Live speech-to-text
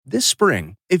This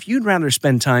spring, if you'd rather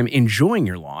spend time enjoying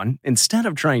your lawn instead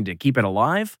of trying to keep it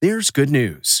alive, there's good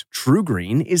news.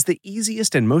 TruGreen is the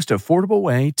easiest and most affordable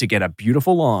way to get a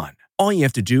beautiful lawn. All you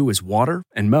have to do is water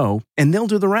and mow, and they'll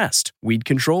do the rest. Weed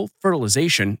control,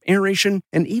 fertilization, aeration,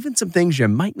 and even some things you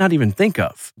might not even think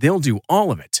of. They'll do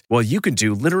all of it, while you can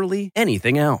do literally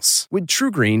anything else. With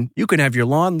TruGreen, you can have your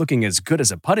lawn looking as good as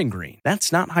a putting green.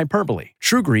 That's not hyperbole.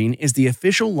 TruGreen is the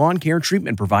official lawn care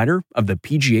treatment provider of the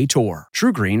PGA Tour.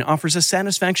 TruGreen offers a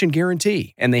satisfaction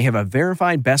guarantee, and they have a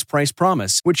verified best price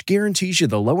promise, which guarantees you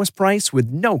the lowest price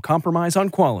with no compromise on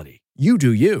quality. You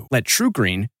do you. Let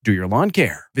TruGreen do your lawn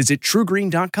care. Visit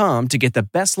TruGreen.com to get the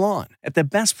best lawn at the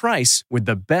best price with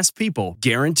the best people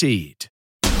guaranteed.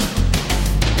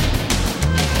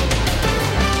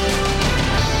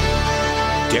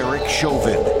 Derek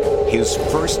Chauvin, his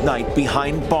first night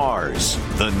behind bars,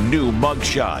 the new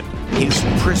mugshot, his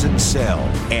prison cell,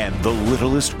 and the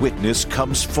littlest witness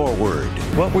comes forward.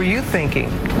 What were you thinking?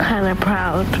 Kind of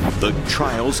proud. The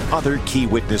trial's other key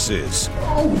witnesses.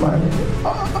 Oh my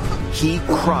God. He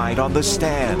cried on the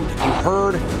stand. You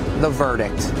heard the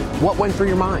verdict. What went through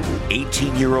your mind?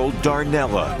 18-year-old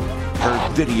Darnella.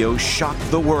 Her video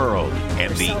shocked the world.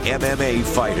 And the MMA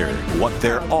fighter. What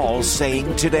they're all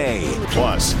saying today.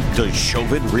 Plus, does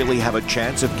Chauvin really have a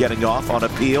chance of getting off on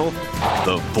appeal?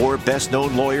 The 4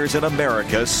 best-known lawyers in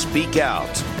America speak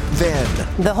out. Then,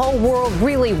 the whole world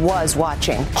really was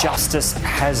watching. Justice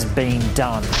has been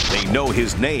done. They know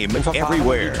his name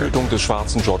everywhere. Tötung des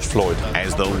schwarzen George Floyd.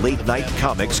 As the late-night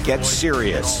comics get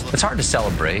serious. It's hard to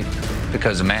celebrate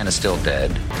because the man is still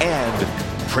dead. And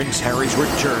Prince Harry's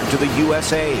return to the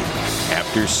USA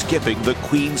after skipping the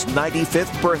Queen's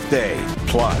 95th birthday.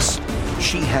 Plus,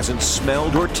 she hasn't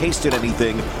smelled or tasted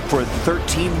anything for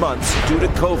 13 months due to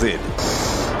COVID.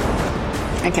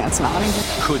 I can't smell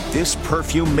anything. Could this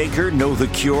perfume maker know the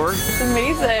cure? It's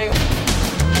amazing.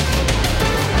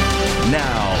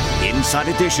 Now, Inside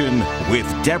Edition with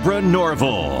Deborah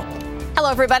Norville. Hello,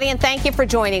 everybody, and thank you for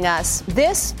joining us.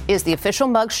 This is the official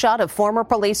mugshot of former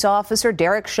police officer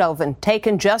Derek Chauvin,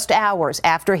 taken just hours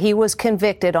after he was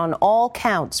convicted on all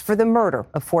counts for the murder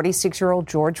of 46-year-old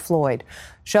George Floyd.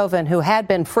 Chauvin, who had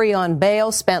been free on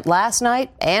bail, spent last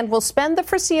night and will spend the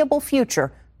foreseeable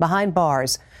future behind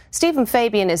bars. Stephen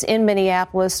Fabian is in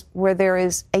Minneapolis, where there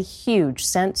is a huge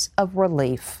sense of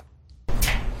relief.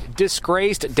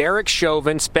 Disgraced Derek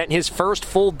Chauvin spent his first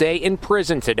full day in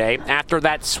prison today after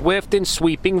that swift and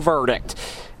sweeping verdict.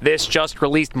 This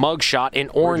just-released mugshot in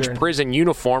orange prison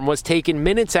uniform was taken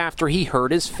minutes after he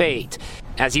heard his fate.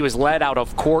 As he was led out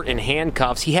of court in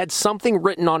handcuffs, he had something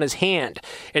written on his hand.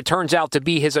 It turns out to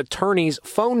be his attorney's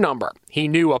phone number. He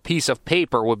knew a piece of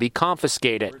paper would be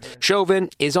confiscated. Chauvin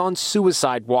is on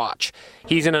suicide watch.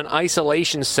 He's in an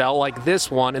isolation cell like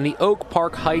this one in the Oak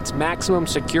Park Heights maximum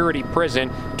security prison,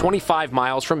 25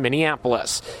 miles from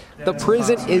Minneapolis. The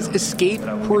prison is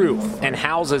escape-proof and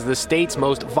houses the state's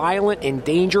most violent and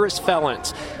dangerous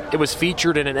felons. It was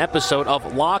featured in an episode of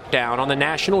Lockdown on the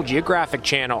National Geographic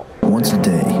Channel. Once a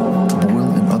day,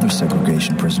 Boyle and other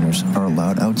segregation prisoners are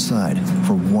allowed outside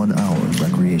for 1 hour of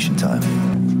recreation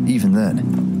time. Even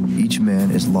then, each man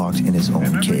is locked in his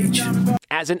own cage.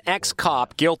 As an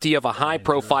ex-cop guilty of a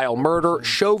high-profile murder,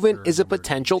 Chauvin is a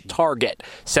potential target,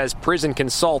 says prison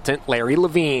consultant Larry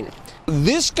Levine.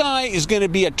 This guy is going to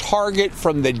be a target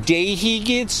from the day he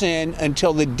gets in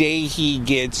until the day he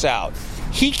gets out.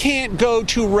 He can't go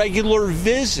to regular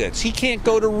visits. He can't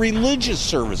go to religious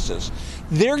services.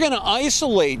 They're going to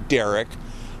isolate Derek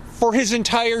for his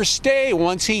entire stay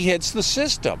once he hits the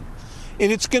system.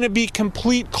 And it's going to be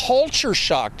complete culture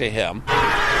shock to him.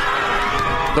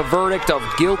 The verdict of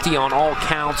guilty on all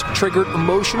counts triggered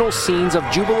emotional scenes of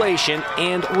jubilation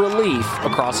and relief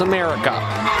across America.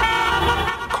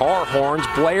 Car horns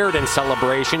blared in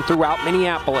celebration throughout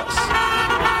Minneapolis.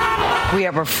 We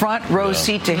have a front row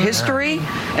seat to history,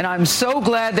 and I'm so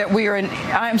glad that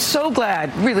I'm so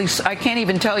glad, really, I can't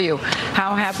even tell you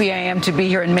how happy I am to be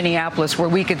here in Minneapolis, where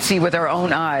we could see with our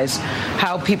own eyes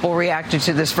how people reacted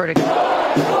to this verdict.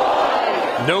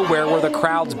 Nowhere were the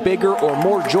crowds bigger or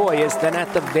more joyous than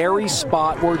at the very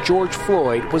spot where George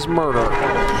Floyd was murdered.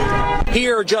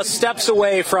 Here, just steps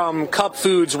away from Cup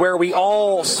Foods, where we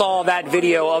all saw that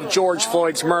video of George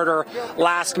Floyd's murder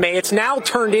last May. It's now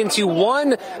turned into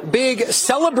one big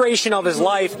celebration of his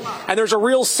life, and there's a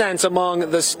real sense among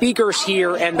the speakers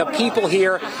here and the people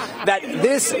here that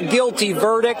this guilty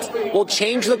verdict will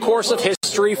change the course of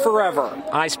history forever.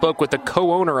 I spoke with the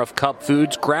co-owner of Cup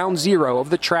Foods, ground zero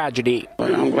of the tragedy.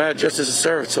 I'm glad justice is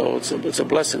served, so it's a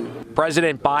blessing.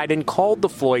 President Biden called the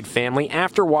Floyd family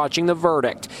after watching the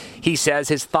verdict. He says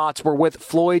his thoughts were with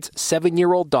Floyd's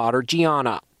 7-year-old daughter,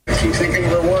 Gianna. Keep thinking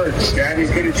of her words.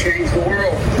 Daddy's going to change the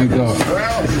world.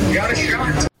 Well, you got a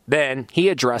shot. Then he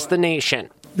addressed the nation.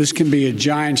 This can be a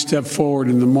giant step forward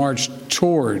in the march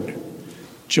toward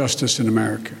justice in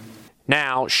America.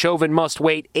 Now, Chauvin must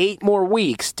wait 8 more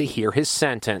weeks to hear his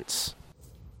sentence.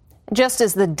 Just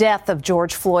as the death of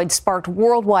George Floyd sparked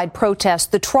worldwide protests,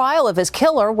 the trial of his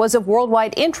killer was of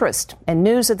worldwide interest. And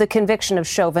news of the conviction of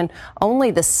Chauvin,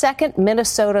 only the second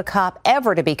Minnesota cop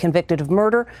ever to be convicted of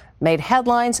murder, made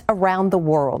headlines around the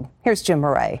world. Here's Jim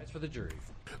Murray.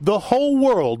 The whole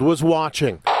world was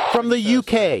watching. From the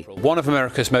UK. One of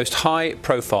America's most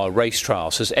high-profile race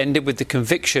trials has ended with the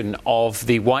conviction of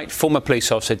the white former police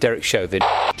officer Derek Chauvin.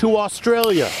 To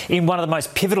Australia. In one of the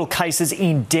most pivotal cases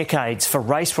in decades for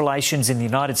race relations in the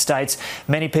United States,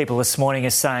 many people this morning are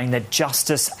saying that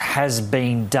justice has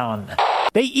been done.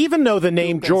 They even know the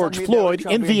name George Floyd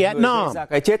in Vietnam.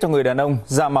 And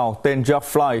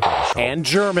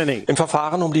Germany. Im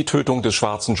Verfahren die Tötung des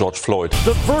schwarzen George Floyd.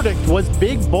 The verdict was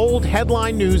big, bold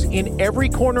headline news in every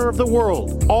corner of the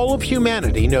world. All of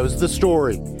humanity knows the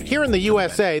story. Here in the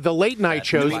USA, the late-night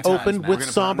shows opened with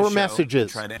somber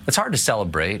messages. It's hard to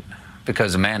celebrate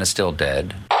because a man is still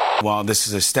dead. While this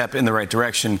is a step in the right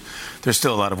direction, there's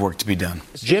still a lot of work to be done.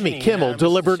 Jimmy Kimmel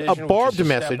delivered a barbed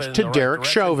message to Derek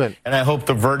Chauvin. And I hope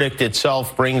the verdict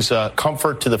itself brings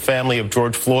comfort to the family of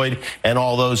George Floyd and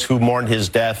all those who mourned his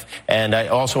death. And I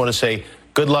also want to say,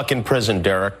 good luck in prison,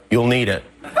 Derek. You'll need it.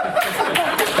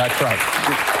 That's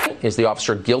right. Is the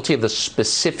officer guilty of the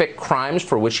specific crimes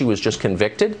for which he was just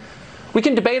convicted? We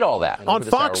can debate all that. On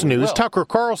Fox News, Tucker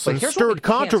Carlson stirred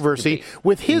controversy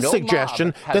with his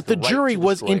suggestion that the jury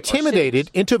was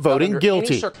intimidated into voting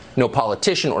guilty. No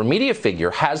politician or media figure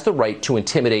has the right to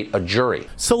intimidate a jury.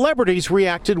 Celebrities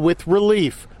reacted with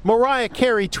relief. Mariah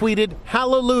Carey tweeted,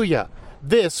 "Hallelujah."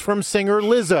 This from singer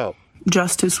Lizzo.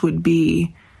 Justice would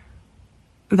be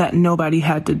that nobody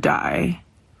had to die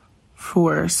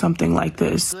for something like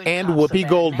this. And Whoopi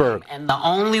Goldberg. And the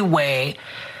only way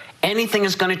anything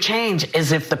is going to change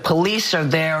is if the police are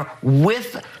there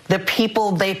with the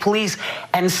people they police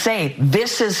and say,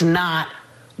 this is not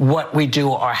what we do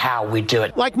or how we do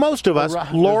it. Like most of us,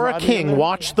 Laura King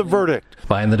watched the verdict.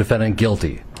 Find the defendant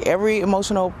guilty. Every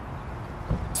emotional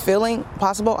feeling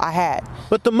possible I had.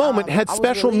 But the moment had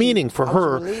special meaning for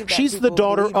her. She's the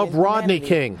daughter of Rodney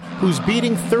King, whose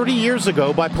beating 30 years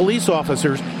ago by police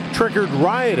officers triggered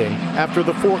rioting after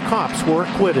the 4 cops were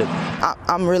acquitted.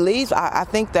 I'm relieved. I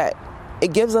think that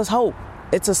it gives us hope.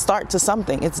 It's a start to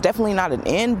something. It's definitely not an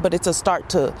end, but it's a start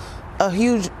to a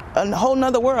whole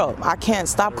nother world. I can't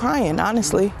stop crying,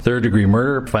 honestly. Third-degree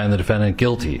murder, find the defendant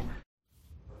guilty.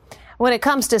 When it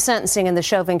comes to sentencing in the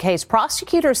Chauvin case,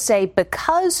 prosecutors say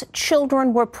because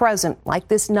children were present, like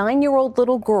this 9-year-old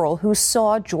little girl who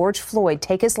saw George Floyd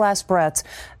take his last breaths,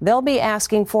 they'll be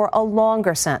asking for a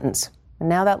longer sentence. And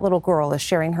now that little girl is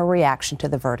sharing her reaction to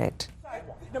the verdict.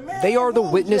 They are the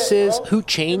witnesses who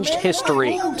changed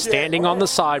history. Standing on the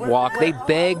sidewalk, they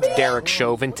begged Derek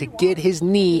Chauvin to get his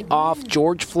knee off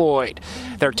George Floyd.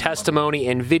 Their testimony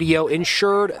and video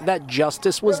ensured that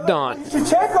justice was done.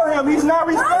 Check on him. He's not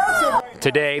responsive.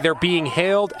 Today, they're being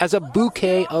hailed as a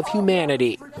bouquet of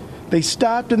humanity. They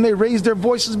stopped and they raised their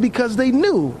voices because they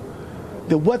knew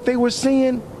that what they were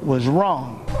seeing was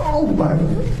wrong. Oh, my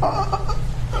God.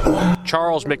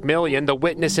 Charles McMillian, the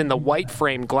witness in the white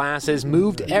frame glasses,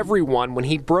 moved everyone when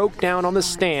he broke down on the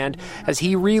stand as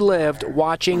he relived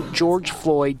watching George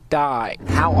Floyd die.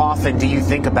 How often do you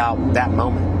think about that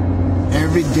moment?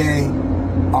 Every day,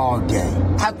 all day.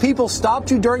 Have people stopped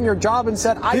you during your job and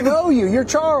said, I know you, you're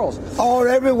Charles? Oh,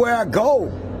 everywhere I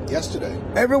go. Yesterday.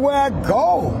 Everywhere I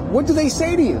go. What do they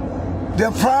say to you?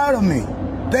 They're proud of me.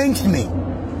 Thanks me.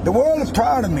 The world is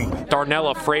proud of me.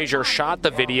 Darnella Frazier shot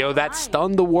the video that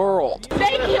stunned the world.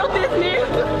 They killed this man,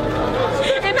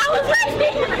 and I was right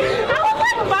there. I was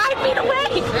like 5 feet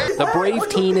away. The brave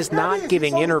teen is not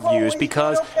giving interviews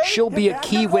because she'll be a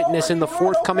key witness in the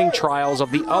forthcoming trials of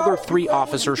the other 3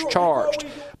 officers charged.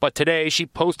 But today she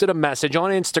posted a message on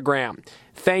Instagram.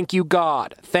 Thank you,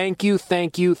 God. Thank you,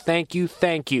 thank you, thank you,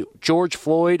 thank you. George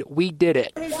Floyd, we did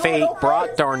it. Fate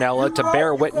brought Darnella to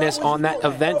bear witness on that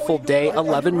eventful day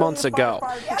 11 months ago.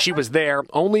 She was there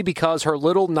only because her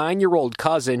little 9-year-old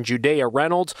cousin, Judea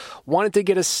Reynolds, wanted to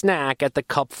get a snack at the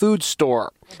Cup food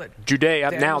store.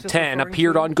 Judea, now 10,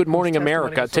 appeared on Good Morning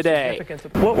America today.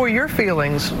 What were your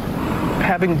feelings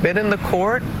having been in the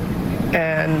court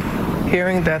and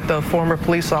hearing that the former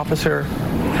police officer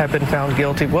had been found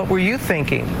guilty? What were you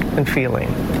thinking and feeling?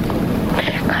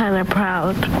 Kind of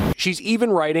proud. She's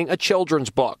even writing a children's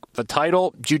book. The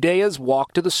title, Judea's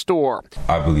Walk to the Store.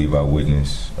 I believe I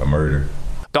witnessed a murder.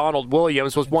 Donald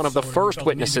Williams was one of the first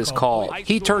witnesses called.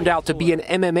 He turned out to be an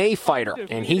MMA fighter,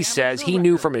 and he says he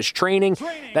knew from his training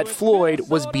that Floyd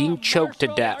was being choked to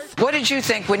death. What did you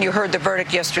think when you heard the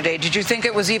verdict yesterday? Did you think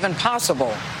it was even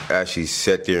possible? I actually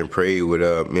sat there and prayed with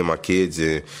me and my kids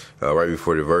and, right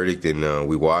before the verdict, and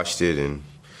we watched it, and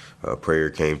prayer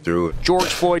came through. George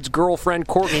Floyd's girlfriend,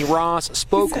 Courtney Ross,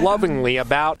 spoke lovingly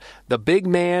about the big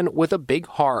man with a big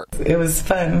heart. It was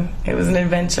fun. It was an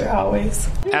adventure always.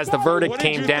 As the verdict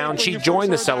came down, she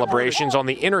joined the celebrations on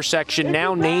the intersection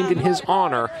now named in his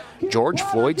honor, George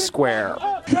Floyd Square.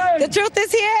 The truth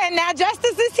is here, and now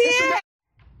justice is here.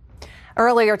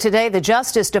 Earlier today, the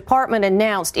Justice Department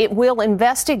announced it will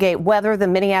investigate whether the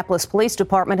Minneapolis Police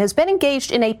Department has been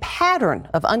engaged in a pattern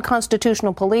of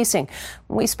unconstitutional policing.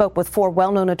 We spoke with 4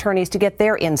 well-known attorneys to get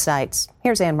their insights.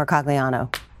 Here's Ann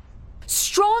Mercogliano.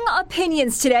 Strong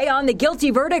opinions today on the guilty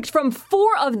verdict from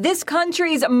 4 of this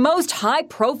country's most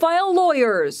high-profile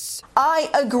lawyers. I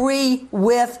agree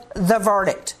with the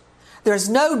verdict. There's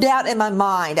no doubt in my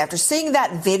mind after seeing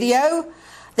that video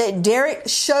that Derek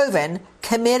Chauvin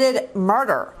committed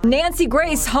murder. Nancy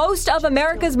Grace, host of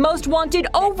America's Most Wanted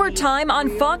Overtime on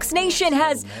Fox Nation,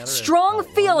 has strong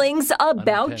feelings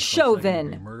about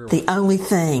Chauvin. The only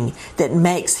thing that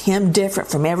makes him different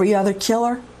from every other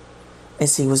killer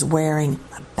is he was wearing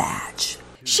a badge.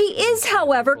 She is,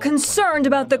 however, concerned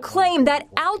about the claim that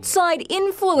outside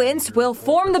influence will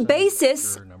form the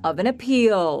basis of an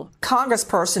appeal.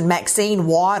 Congressperson Maxine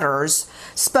Waters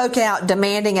spoke out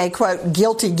demanding a, quote,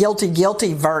 guilty, guilty,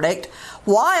 guilty verdict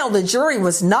while the jury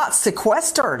was not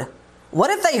sequestered.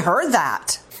 What if they heard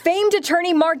that? Famed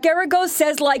attorney Mark Geragos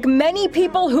says, like many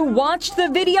people who watched the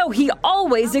video, he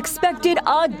always expected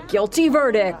a guilty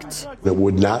verdict. It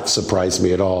would not surprise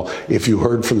me at all if you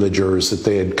heard from the jurors that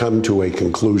they had come to a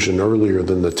conclusion earlier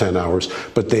than the 10 hours,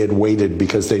 but they had waited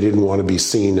because they didn't want to be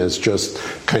seen as just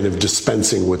kind of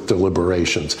dispensing with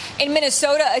deliberations. In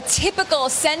Minnesota, a typical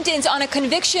sentence on a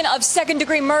conviction of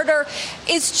second-degree murder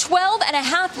is 12 and a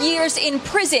half years in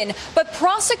prison. But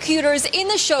prosecutors in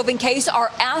the Chauvin case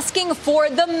are asking for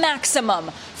the maximum,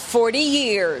 40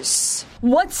 years.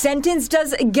 What sentence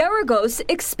does Geragos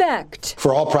expect?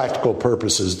 For all practical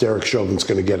purposes, Derek Chauvin's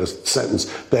going to get a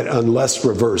sentence that, unless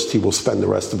reversed, he will spend the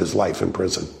rest of his life in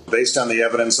prison. Based on the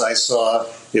evidence I saw,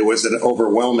 it was an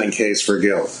overwhelming case for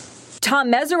guilt.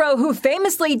 Tom Mesereau, who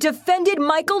famously defended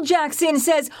Michael Jackson,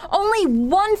 says only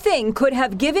one thing could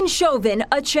have given Chauvin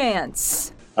a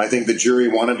chance. I think the jury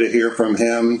wanted to hear from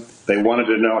him. They wanted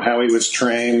to know how he was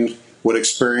trained, what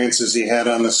experiences he had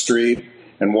on the street,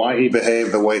 and why he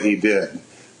behaved the way he did.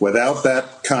 Without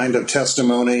that kind of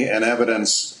testimony and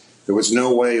evidence, there was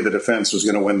no way the defense was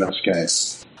going to win this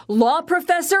case. Law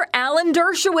professor Alan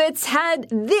Dershowitz had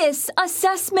this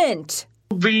assessment.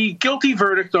 The guilty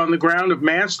verdict on the ground of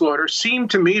manslaughter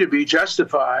seemed to me to be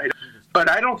justified, but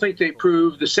I don't think they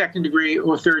proved the second-degree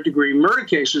or third-degree murder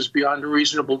cases beyond a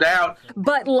reasonable doubt.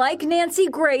 But like Nancy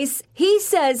Grace, he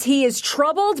says he is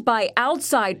troubled by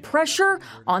outside pressure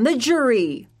on the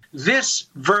jury. This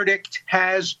verdict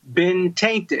has been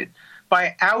tainted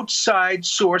by outside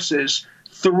sources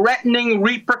threatening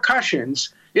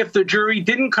repercussions if the jury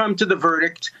didn't come to the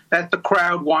verdict that the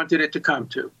crowd wanted it to come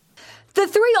to. The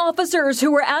 3 officers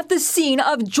who were at the scene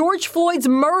of George Floyd's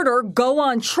murder go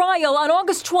on trial on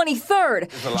August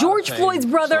 23rd. George Floyd's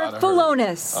brother,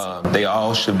 Phalonis. They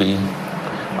all should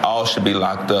be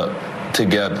locked up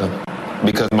together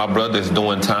because my brother is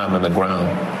doing time on the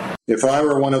ground. If I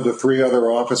were one of the 3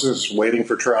 other officers waiting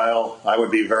for trial, I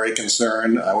would be very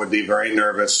concerned. I would be very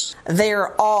nervous.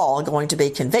 They're all going to be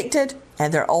convicted,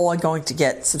 and they're all going to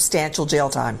get substantial jail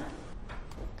time.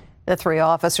 The 3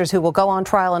 officers who will go on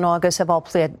trial in August have all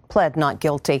pled not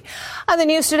guilty. On the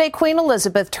news today, Queen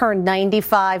Elizabeth turned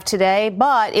 95 today,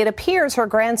 but it appears her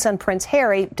grandson Prince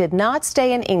Harry did not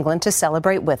stay in England to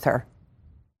celebrate with her.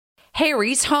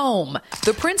 Harry's home.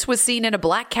 The prince was seen in a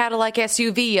black Cadillac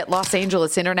SUV at Los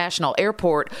Angeles International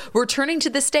Airport, returning to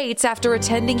the States after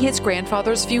attending his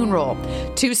grandfather's funeral.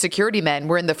 2 security men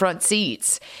were in the front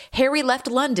seats. Harry left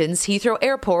London's Heathrow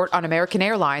Airport on American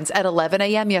Airlines at 11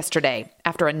 a.m. yesterday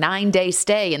after a 9-day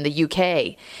stay in the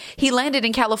UK. He landed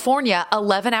in California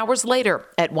 11 hours later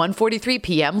at 1:43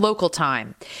 p.m. local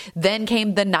time. Then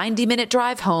came the 90-minute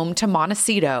drive home to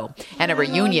Montecito and a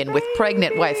reunion with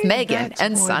pregnant wife Meghan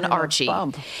and son Archie.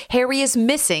 Harry is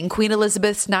missing Queen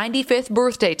Elizabeth's 95th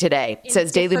birthday today,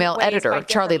 says Daily Mail editor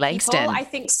Charlie Langston. I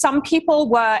think some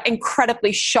people were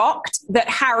incredibly shocked that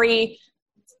Harry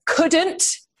couldn't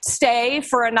stay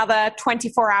for another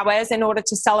 24 hours in order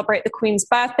to celebrate the Queen's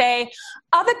birthday.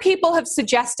 Other people have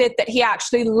suggested that he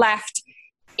actually left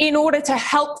in order to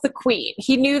help the Queen.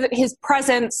 He knew that his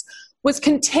presence was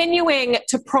continuing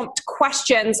to prompt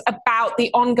questions about the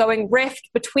ongoing rift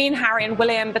between Harry and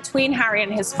William, between Harry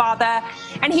and his father,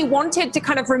 and he wanted to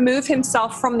kind of remove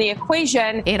himself from the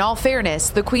equation. In all fairness,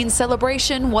 the Queen's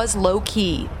celebration was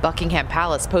low-key. Buckingham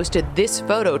Palace posted this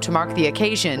photo to mark the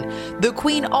occasion. The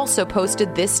Queen also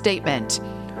posted this statement.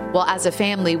 Well, as a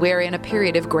family, we're in a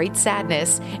period of great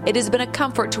sadness. It has been a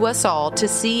comfort to us all to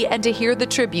see and to hear the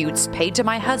tributes paid to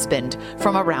my husband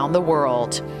from around the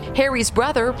world. Harry's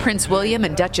brother, Prince William,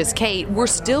 and Duchess Kate were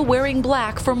still wearing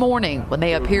black for mourning when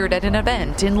they appeared at an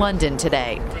event in London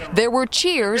today. There were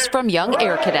cheers from young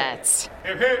air cadets.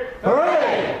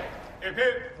 Hooray!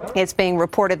 It's being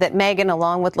reported that Meghan,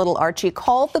 along with little Archie,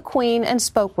 called the Queen and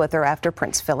spoke with her after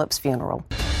Prince Philip's funeral.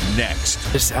 Next.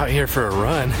 Just out here for a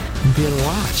run and being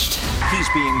watched. He's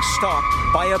being stalked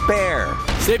by a bear.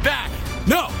 Stay back.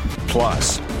 No.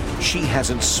 Plus, she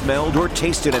hasn't smelled or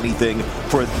tasted anything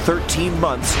for 13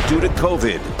 months due to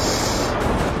COVID.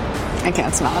 I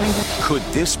can't smell anything. Could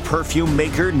this perfume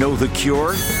maker know the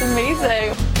cure? It's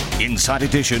amazing. Inside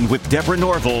Edition with Deborah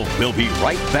Norville. We'll be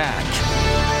right back.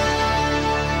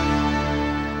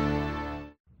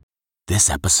 This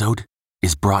episode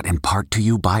is brought in part to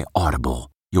you by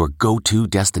Audible, your go-to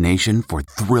destination for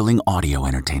thrilling audio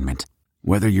entertainment.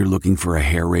 Whether you're looking for a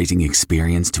hair-raising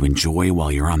experience to enjoy while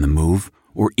you're on the move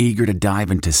or eager to dive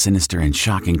into sinister and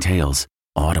shocking tales,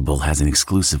 Audible has an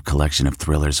exclusive collection of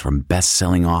thrillers from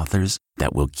best-selling authors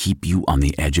that will keep you on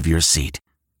the edge of your seat.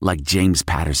 Like James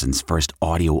Patterson's first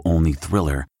audio-only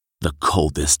thriller, The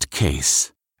Coldest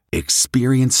Case.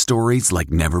 Experience stories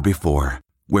like never before,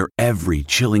 where every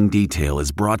chilling detail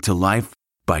is brought to life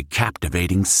by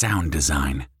captivating sound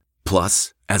design.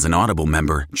 Plus, as an Audible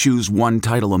member, choose one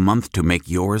title a month to make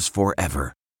yours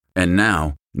forever. And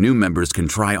now, new members can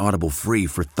try Audible free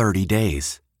for 30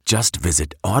 days. Just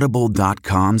visit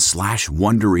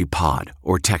audible.com/WonderyPod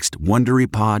or text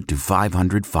WonderyPod to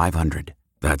 500-500.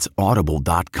 That's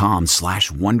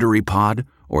audible.com/WonderyPod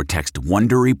or text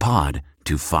WonderyPod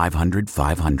to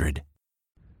 500-500.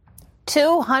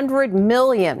 200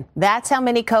 million. That's how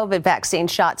many COVID vaccine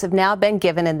shots have now been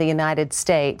given in the United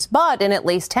States. But in at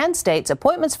least 10 states,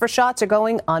 appointments for shots are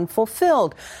going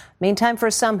unfulfilled. Meantime,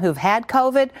 for some who've had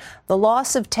COVID, the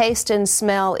loss of taste and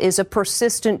smell is a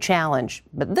persistent challenge.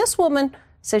 But this woman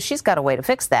says she's got a way to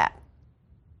fix that.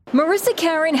 Marissa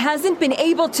Karen hasn't been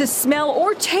able to smell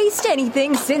or taste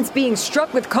anything since being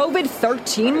struck with COVID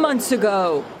 13 months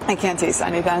ago. I can't taste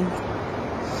anything.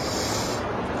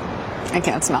 I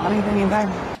can't smell anything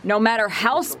either. No matter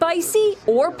how spicy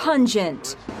or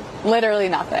pungent. Literally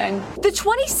nothing. The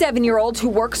 27-year-old who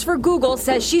works for Google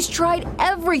says she's tried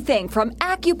everything from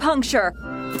acupuncture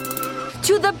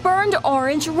to the burned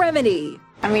orange remedy.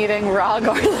 I'm eating raw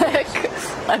garlic.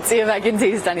 Let's see if I can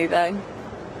taste anything.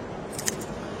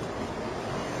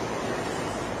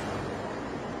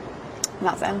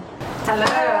 Nothing. Hello.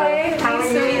 How are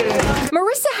you?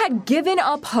 Marissa had given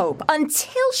up hope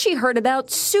until she heard about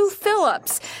Sue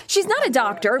Phillips. She's not a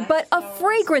doctor, but a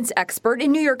fragrance expert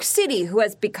in New York City who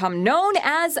has become known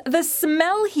as the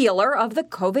smell healer of the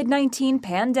COVID-19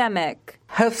 pandemic.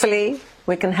 Hopefully,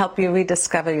 we can help you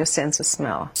rediscover your sense of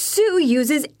smell. Sue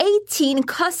uses 18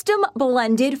 custom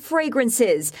blended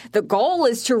fragrances. The goal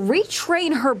is to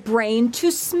retrain her brain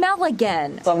to smell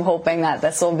again. So I'm hoping that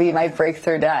this will be my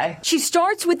breakthrough day. She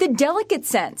starts with the delicate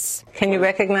scents. Can you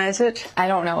recognize it? I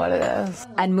don't know what it is.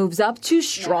 And moves up to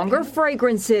stronger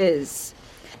fragrances.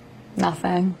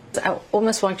 Nothing. I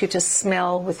almost want you to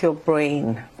smell with your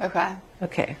brain. Okay.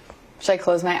 Okay. Should I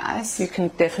close my eyes? You can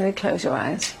definitely close your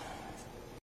eyes.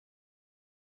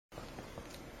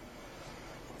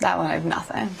 That one I have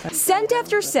nothing. Scent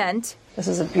after scent. This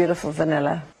is a beautiful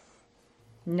vanilla.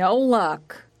 No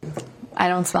luck. I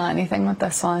don't smell anything with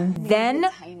this one. Then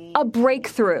a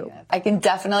breakthrough. I can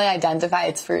definitely identify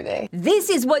it's fruity. This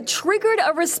is what triggered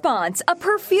a response, a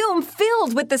perfume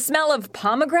filled with the smell of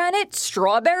pomegranate,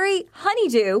 strawberry,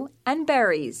 honeydew, and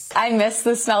berries. I miss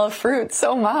the smell of fruit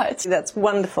so much. That's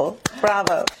wonderful.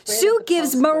 Bravo. Sue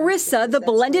gives Marissa the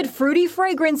blended fruity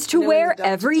fragrance to wear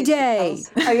every day.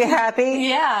 Are you happy?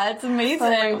 Yeah, it's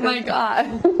amazing. Oh my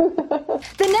God.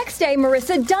 The next day,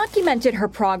 Marissa documented her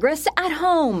progress at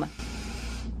home.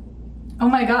 Oh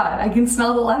my God, I can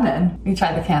smell the lemon. Let me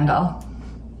try the candle.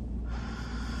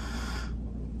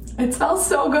 It smells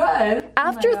so good.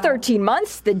 After 13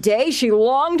 months, the day she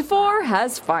longed for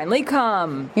has finally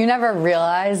come. You never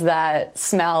realize that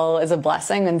smell is a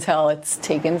blessing until it's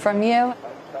taken from you.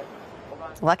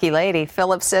 Lucky lady.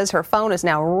 Phillips says her phone is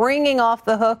now ringing off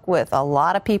the hook with a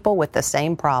lot of people with the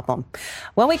same problem.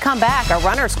 When we come back, a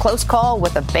runner's close call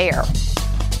with a bear.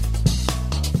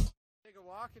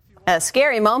 A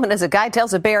scary moment as a guy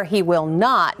tells a bear he will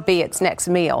not be its next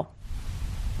meal.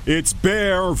 It's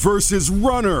bear versus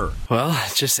runner. Well,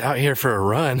 just out here for a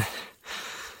run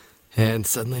and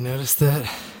suddenly noticed that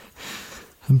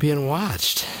I'm being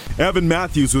watched. Evan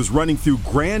Matthews was running through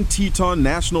Grand Teton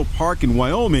National Park in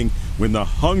Wyoming when the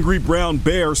hungry brown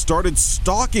bear started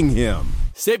stalking him.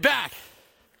 Stay back.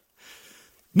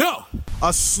 No.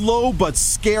 A slow but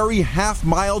scary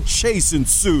half-mile chase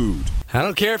ensued. I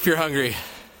don't care if you're hungry.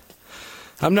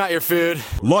 I'm not your food.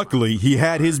 Luckily, he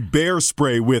had his bear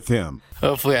spray with him.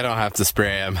 Hopefully I don't have to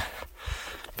spray him,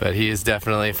 but he is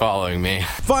definitely following me.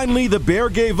 Finally, the bear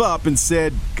gave up and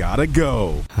said, gotta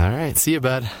go. All right, see you,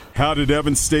 bud. How did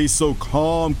Evan stay so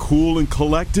calm, cool, and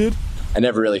collected? I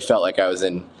never really felt like I was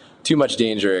in too much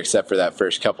danger except for that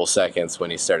first couple seconds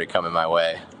when he started coming my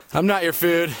way. I'm not your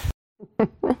food.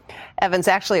 Evan's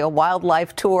actually a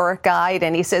wildlife tour guide,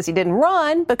 and he says he didn't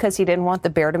run because he didn't want the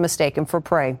bear to mistake him for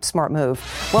prey. Smart move.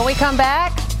 When we come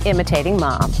back, imitating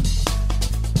mom.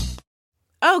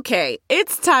 Okay,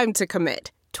 it's time to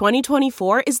commit.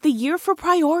 2024 is the year for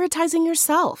prioritizing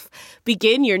yourself.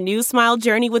 Begin your new smile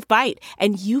journey with Byte,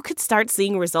 and you could start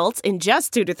seeing results in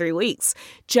just 2 to 3 weeks.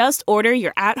 Just order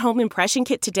your at-home impression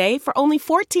kit today for only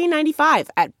 $14.95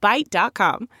 at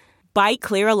Byte.com. Byte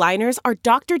Clear aligners are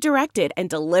doctor-directed and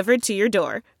delivered to your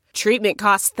door. Treatment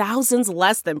costs thousands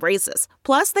less than braces.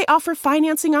 Plus, they offer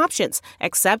financing options,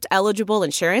 accept eligible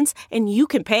insurance, and you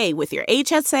can pay with your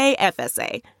HSA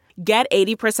FSA. Get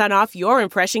 80% off your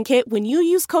impression kit when you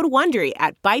use code WONDERY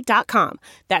at Byte.com.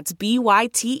 That's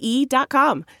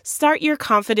BYTE.com. Start your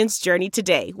confidence journey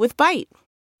today with Byte.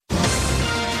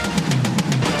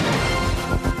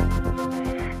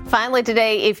 Finally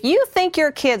today, if you think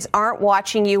your kids aren't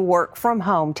watching you work from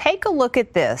home, take a look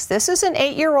at this. This is an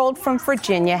 8-year-old from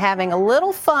Virginia having a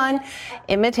little fun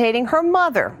imitating her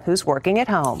mother, who's working at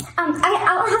home.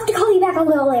 I'll have to call you back a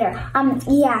little later.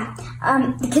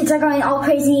 The kids are going all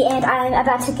crazy and I'm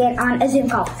about to get on a Zoom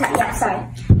call. Yeah, sorry.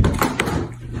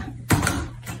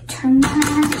 Turn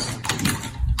that.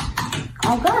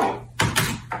 All good.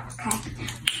 Okay.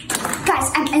 Guys,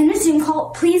 I'm in a Zoom call.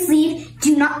 Please leave.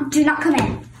 Do not come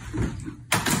in.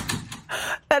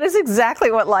 That is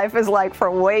exactly what life is like for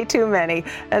way too many.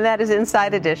 And that is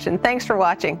Inside Edition. Thanks for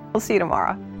watching. We'll see you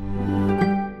tomorrow.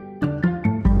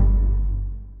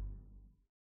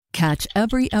 Catch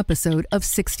every episode of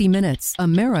 60 Minutes,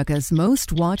 America's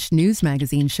most watched news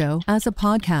magazine show, as a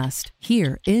podcast.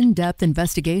 Hear in-depth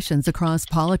investigations across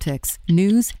politics,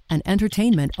 news, and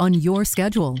entertainment on your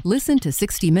schedule. Listen to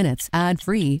 60 Minutes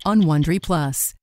ad-free on Wondery Plus.